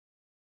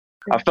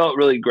I felt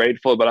really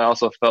grateful, but I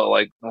also felt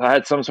like I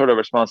had some sort of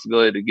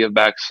responsibility to give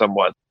back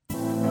somewhat.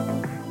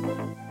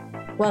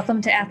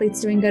 Welcome to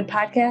Athletes Doing Good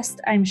podcast.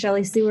 I'm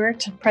Shelley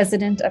Seward,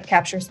 president of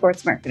Capture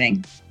Sports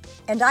Marketing.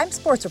 And I'm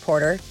sports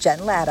reporter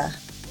Jen Latta.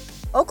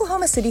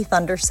 Oklahoma City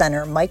Thunder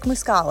center Mike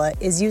Muscala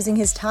is using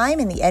his time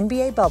in the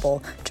NBA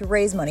bubble to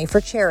raise money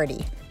for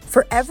charity.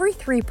 For every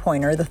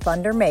three-pointer the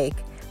Thunder make,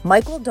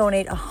 Mike will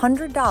donate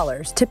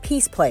 $100 to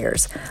Peace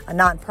Players, a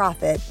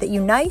nonprofit that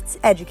unites,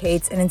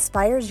 educates, and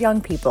inspires young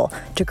people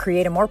to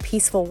create a more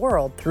peaceful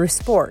world through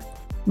sport.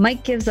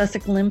 Mike gives us a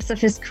glimpse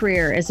of his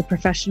career as a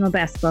professional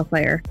basketball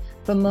player,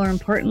 but more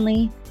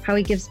importantly, how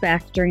he gives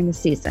back during the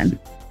season.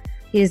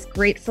 He is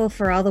grateful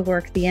for all the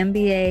work the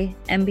NBA,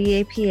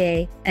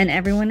 NBAPA, and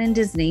everyone in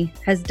Disney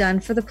has done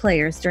for the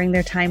players during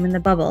their time in the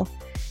bubble,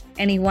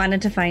 and he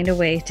wanted to find a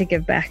way to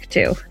give back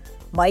too.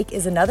 Mike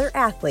is another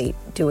athlete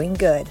doing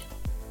good.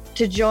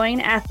 To join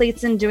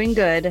Athletes in Doing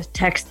Good,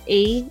 text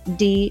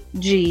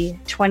ADG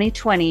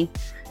 2020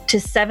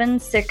 to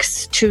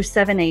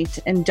 76278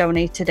 and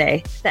donate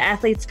today. The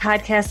Athletes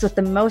podcast with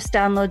the most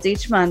downloads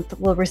each month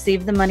will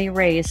receive the money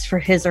raised for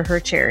his or her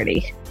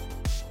charity.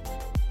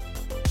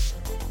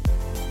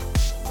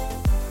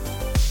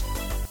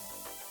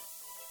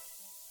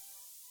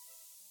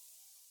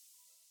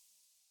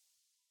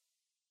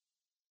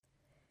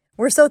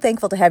 We're so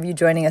thankful to have you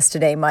joining us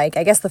today, Mike.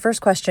 I guess the first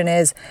question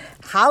is,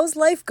 how's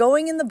life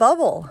going in the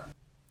bubble?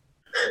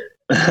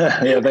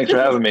 Yeah, thanks for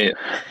having me.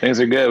 Things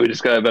are good. We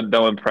just got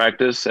done with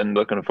practice and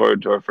looking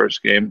forward to our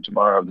first game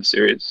tomorrow of the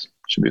series.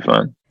 Should be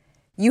fun.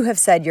 You have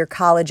said your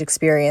college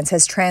experience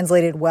has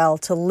translated well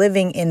to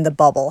living in the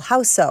bubble.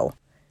 How so?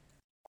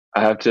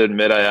 I have to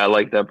admit, I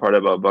like that part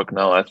about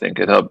Bucknell. I think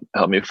it helped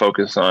me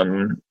focus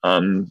on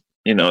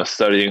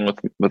studying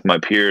with my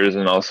peers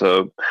and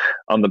also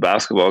on the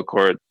basketball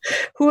court.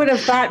 Who would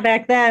have thought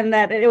back then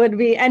that it would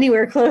be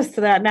anywhere close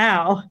to that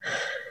now?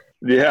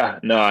 Yeah,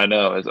 no, I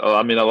know.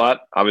 A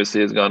lot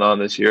obviously has gone on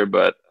this year,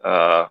 but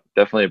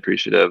definitely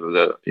appreciative of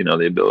the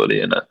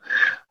ability. And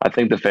I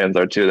think the fans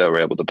are too, that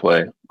we're able to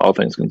play, all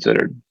things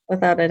considered.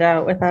 Without a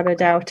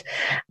doubt.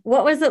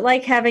 What was it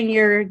like having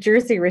your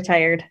jersey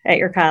retired at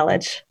your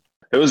college?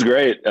 It was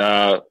great.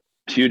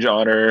 Huge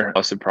honor. I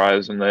was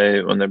surprised when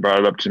they brought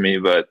it up to me,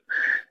 but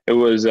it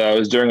was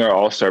during our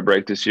All-Star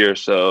break this year,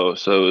 so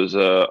it was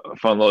a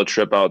fun little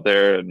trip out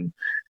there and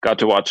got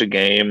to watch a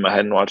game. I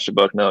hadn't watched a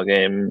Bucknell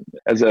game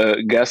as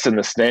a guest in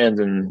the stands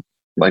in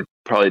like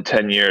probably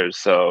 10 years,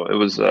 so it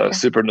was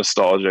super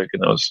nostalgic,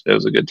 and it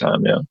was a good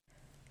time. Yeah.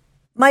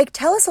 Mike,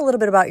 tell us a little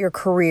bit about your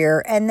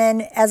career, and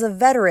then as a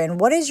veteran,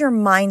 what is your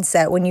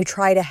mindset when you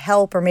try to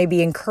help or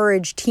maybe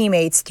encourage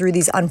teammates through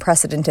these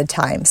unprecedented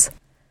times?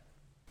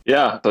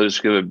 Yeah, so I'll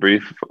just give a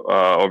brief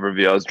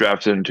overview. I was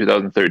drafted in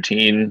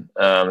 2013,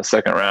 the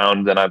second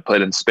round. Then I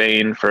played in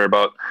Spain for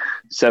about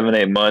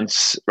 7-8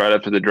 months right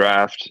after the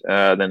draft.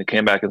 Then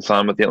came back and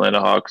signed with the Atlanta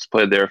Hawks,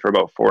 played there for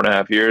about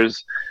 4.5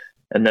 years.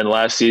 And then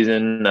last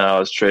season, I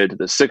was traded to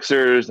the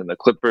Sixers and the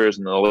Clippers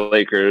and the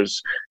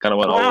Lakers, kind of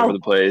went all over the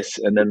place.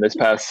 And then this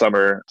past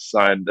summer,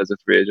 signed as a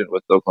free agent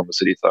with the Oklahoma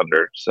City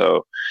Thunder.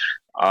 So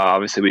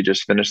obviously, we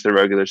just finished the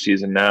regular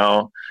season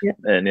now,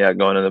 and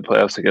going into the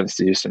playoffs against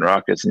the Houston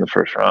Rockets in the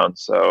first round.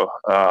 So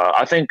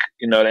I think,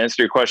 to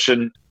answer your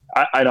question,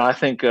 I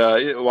think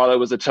while it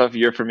was a tough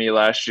year for me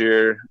last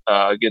year,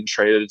 getting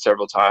traded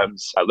several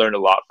times, I learned a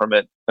lot from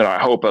it. And I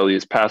hope at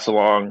least pass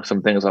along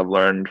some things I've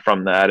learned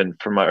from that and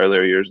from my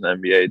earlier years in the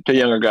NBA to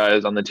younger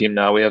guys on the team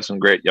now. We have some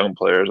great young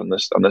players on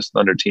this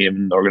Thunder team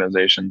and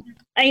organization.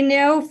 I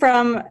know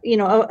from,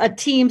 a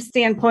team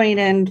standpoint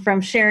and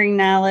from sharing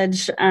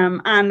knowledge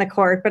on the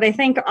court, but I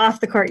think off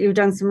the court, you've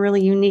done some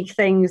really unique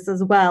things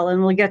as well.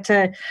 And we'll get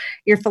to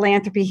your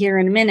philanthropy here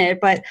in a minute,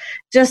 but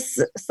just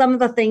some of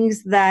the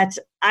things that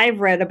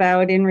I've read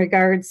about in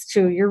regards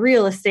to your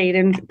real estate,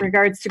 in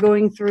regards to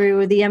going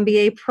through the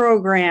MBA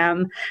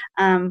program.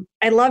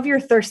 I love your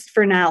thirst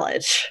for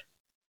knowledge.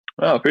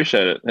 Oh,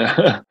 appreciate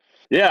it.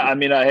 Yeah,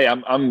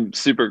 I'm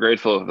super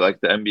grateful. Like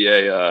the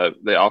NBA,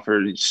 they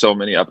offer so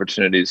many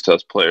opportunities to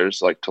us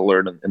players, like to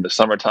learn in the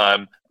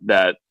summertime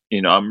that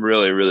I'm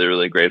really, really,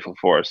 really grateful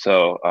for.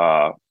 So,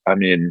 I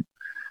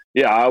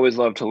always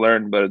love to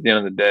learn, but at the end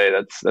of the day,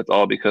 that's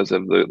all because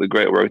of the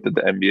great work that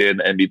the NBA and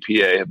the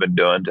NBPA have been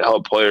doing to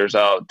help players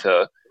out,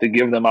 to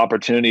give them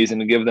opportunities and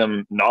to give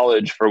them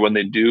knowledge for when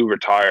they do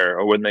retire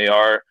or when they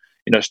are,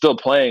 still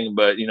playing,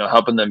 but,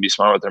 helping them be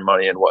smart with their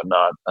money and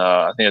whatnot.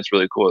 I think it's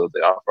really cool that they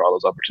offer all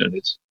those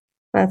opportunities.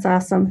 That's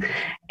awesome.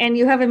 And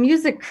you have a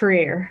music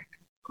career.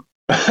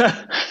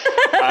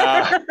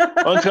 I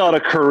wouldn't call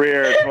it a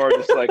career. It's more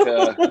just like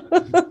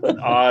an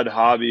odd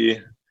hobby.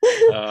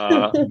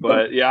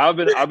 But yeah,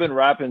 I've been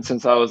rapping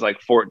since I was like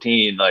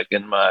 14. Like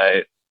in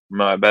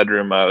my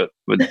bedroom, I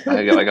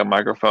get like a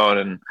microphone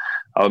and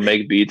I would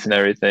make beats and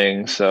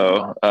everything.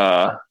 So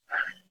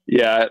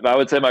yeah, I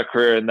would say my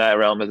career in that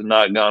realm has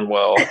not gone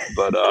well.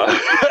 But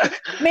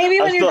maybe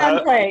when you're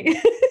done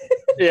playing.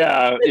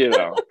 Yeah,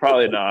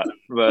 probably not.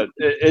 But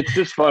it's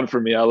just fun for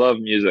me. I love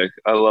music.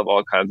 I love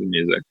all kinds of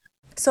music.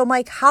 So,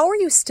 Mike, how are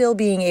you still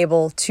being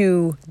able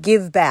to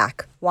give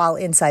back while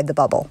inside the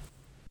bubble?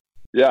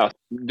 Yeah,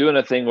 doing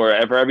a thing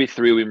where for every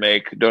three we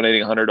make,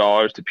 donating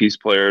 $100 to Peace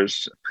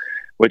Players,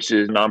 which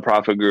is a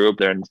nonprofit group.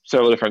 They're in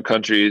several different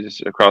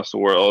countries across the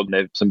world, and they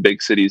have some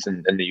big cities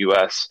in the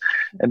U.S.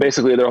 And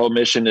basically their whole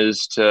mission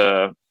is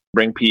to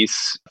bring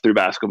peace through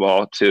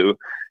basketball to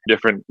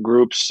different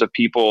groups of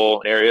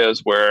people,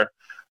 areas where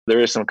there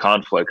is some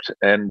conflict.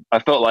 And I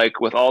felt like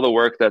with all the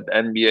work that the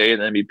NBA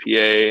and the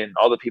NBPA and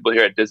all the people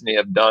here at Disney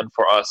have done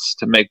for us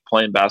to make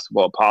playing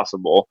basketball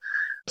possible,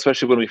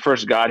 especially when we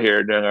first got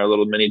here during our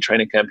little mini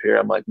training camp here,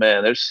 I'm like,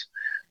 man, there's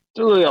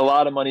really a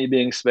lot of money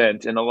being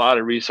spent and a lot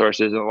of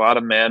resources and a lot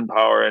of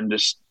manpower and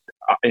just,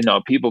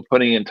 people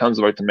putting in tons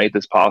of work to make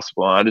this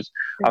possible. And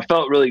I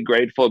felt really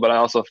grateful, but I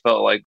also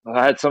felt like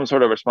I had some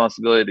sort of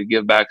responsibility to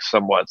give back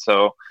somewhat.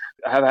 So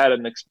I have had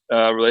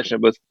a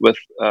relationship with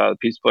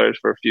Peace Players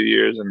for a few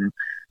years, and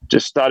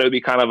just thought it would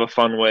be kind of a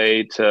fun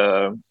way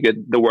to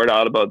get the word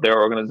out about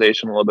their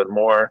organization a little bit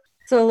more.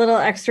 So a little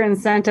extra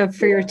incentive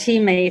for your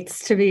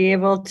teammates to be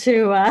able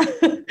to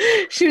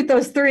shoot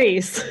those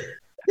threes.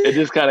 It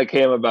just kind of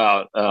came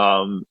about,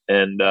 and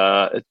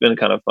it's been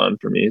kind of fun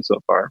for me so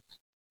far.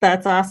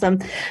 That's awesome.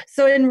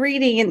 So in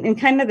reading in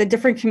kind of the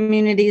different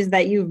communities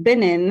that you've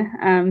been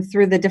in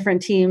through the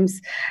different teams,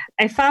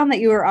 I found that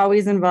you were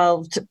always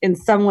involved in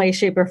some way,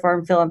 shape, or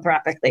form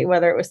philanthropically,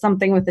 whether it was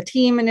something with the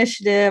team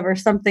initiative or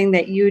something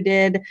that you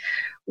did.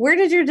 Where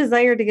did your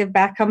desire to give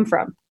back come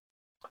from?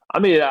 I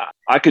mean,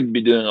 I could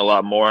be doing a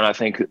lot more, and I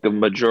think the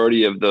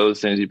majority of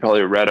those things you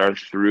probably read are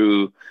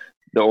through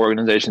the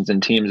organizations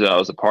and teams that I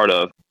was a part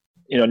of.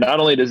 Not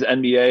only does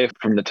NBA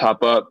from the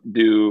top up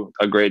do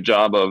a great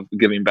job of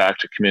giving back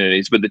to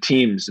communities, but the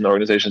teams and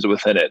organizations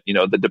within it,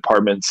 the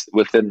departments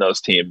within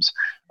those teams.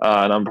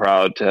 And I'm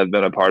proud to have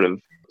been a part of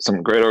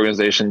some great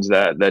organizations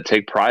that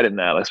take pride in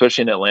that,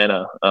 especially in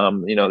Atlanta.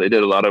 They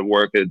did a lot of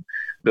work at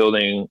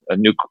building a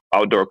new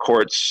outdoor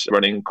courts,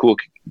 running cool,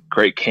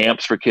 great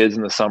camps for kids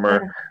in the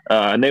summer.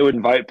 And they would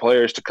invite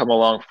players to come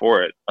along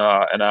for it.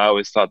 And I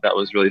always thought that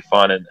was really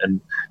fun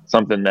and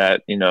something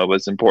that,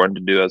 was important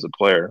to do as a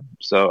player.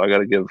 So I got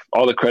to give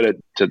all the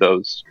credit to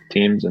those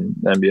teams and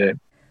the NBA.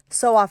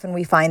 So often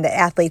we find that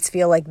athletes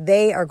feel like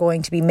they are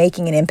going to be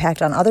making an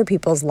impact on other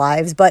people's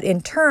lives, but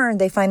in turn,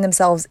 they find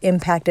themselves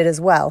impacted as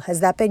well.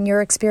 Has that been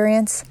your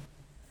experience?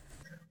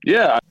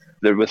 Yeah,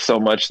 there was so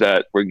much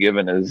that we're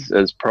given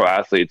as pro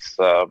athletes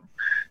to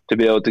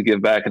be able to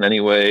give back in any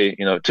way,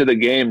 to the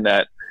game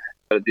that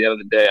at the end of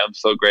the day, I'm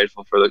so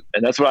grateful for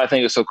and that's what I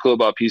think is so cool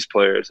about Peace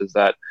Players is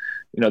that,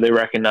 they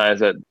recognize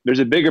that there's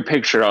a bigger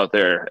picture out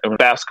there, and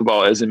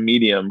basketball as a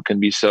medium can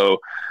be so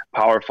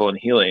powerful and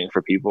healing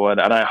for people. And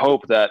I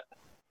hope that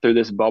through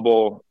this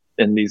bubble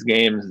in these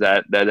games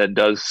that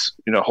does,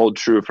 hold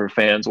true for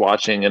fans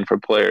watching and for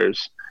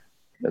players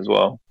as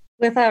well.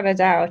 Without a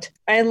doubt.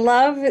 I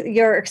love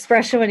your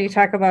expression when you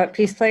talk about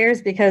Peace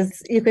Players,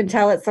 because you can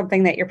tell it's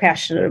something that you're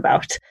passionate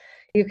about.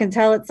 You can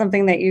tell it's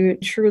something that you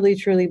truly,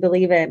 truly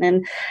believe in.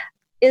 And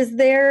is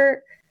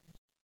there,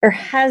 or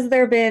has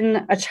there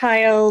been a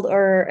child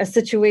or a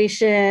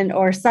situation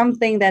or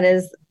something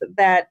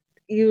that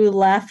you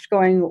left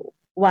going,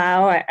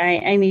 wow,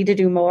 I need to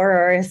do more,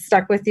 or has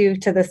stuck with you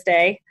to this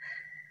day?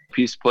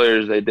 Peace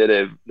Players, they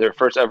did their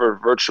first ever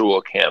virtual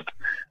camp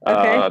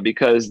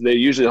because they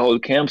usually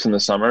hold camps in the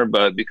summer,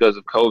 but because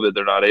of COVID,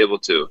 they're not able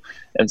to.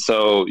 And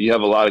so you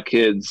have a lot of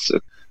kids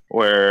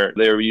where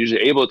they were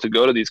usually able to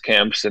go to these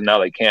camps and now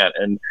they can't.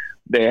 And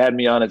they had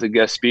me on as a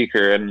guest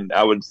speaker, and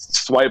I would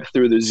swipe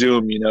through the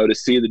Zoom, to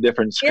see the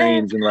different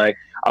screens. Yeah. And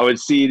I would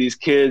see these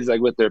kids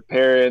with their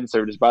parents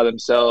or just by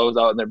themselves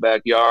out in their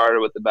backyard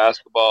with the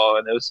basketball.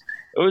 And it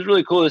was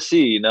really cool to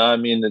see,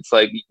 it's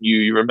like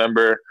you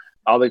remember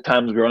all the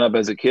times growing up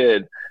as a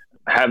kid,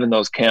 having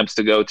those camps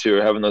to go to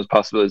or having those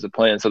possibilities of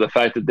playing. So the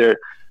fact that they're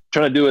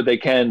trying to do what they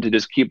can to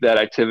just keep that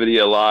activity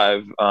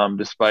alive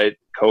despite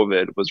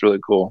COVID was really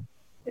cool.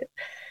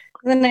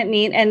 Isn't it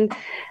neat?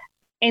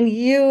 And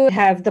you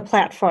have the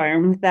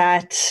platform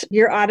that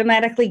you're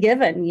automatically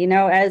given,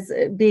 as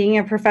being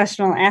a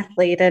professional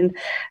athlete. And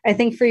I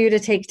think for you to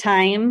take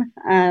time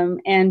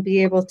and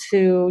be able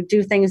to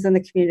do things in the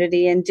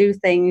community and do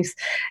things,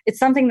 it's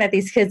something that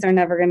these kids are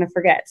never going to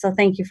forget. So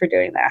thank you for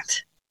doing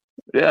that.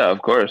 Yeah,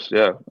 of course.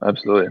 Yeah,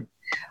 absolutely.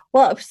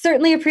 Well,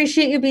 certainly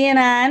appreciate you being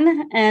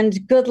on,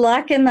 and good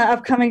luck in the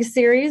upcoming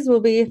series. We'll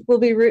be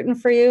rooting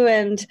for you,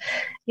 and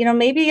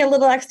maybe a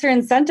little extra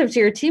incentive to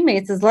your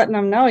teammates is letting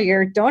them know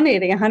you're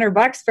donating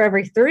 $100 for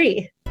every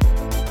three.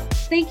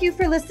 Thank you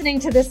for listening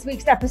to this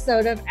week's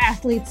episode of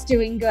Athletes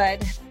Doing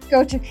Good.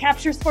 Go to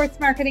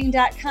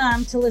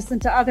capturesportsmarketing.com to listen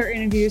to other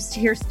interviews to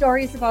hear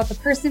stories about the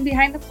person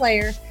behind the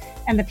player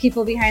and the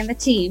people behind the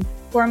team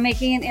who are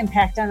making an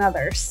impact on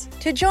others.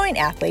 To join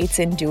Athletes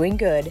in Doing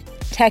Good,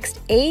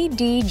 text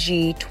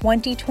ADG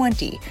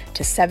 2020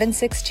 to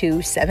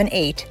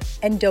 76278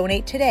 and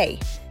donate today.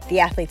 The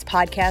Athletes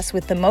podcast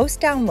with the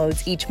most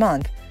downloads each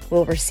month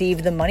will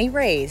receive the money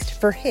raised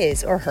for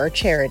his or her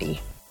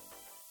charity.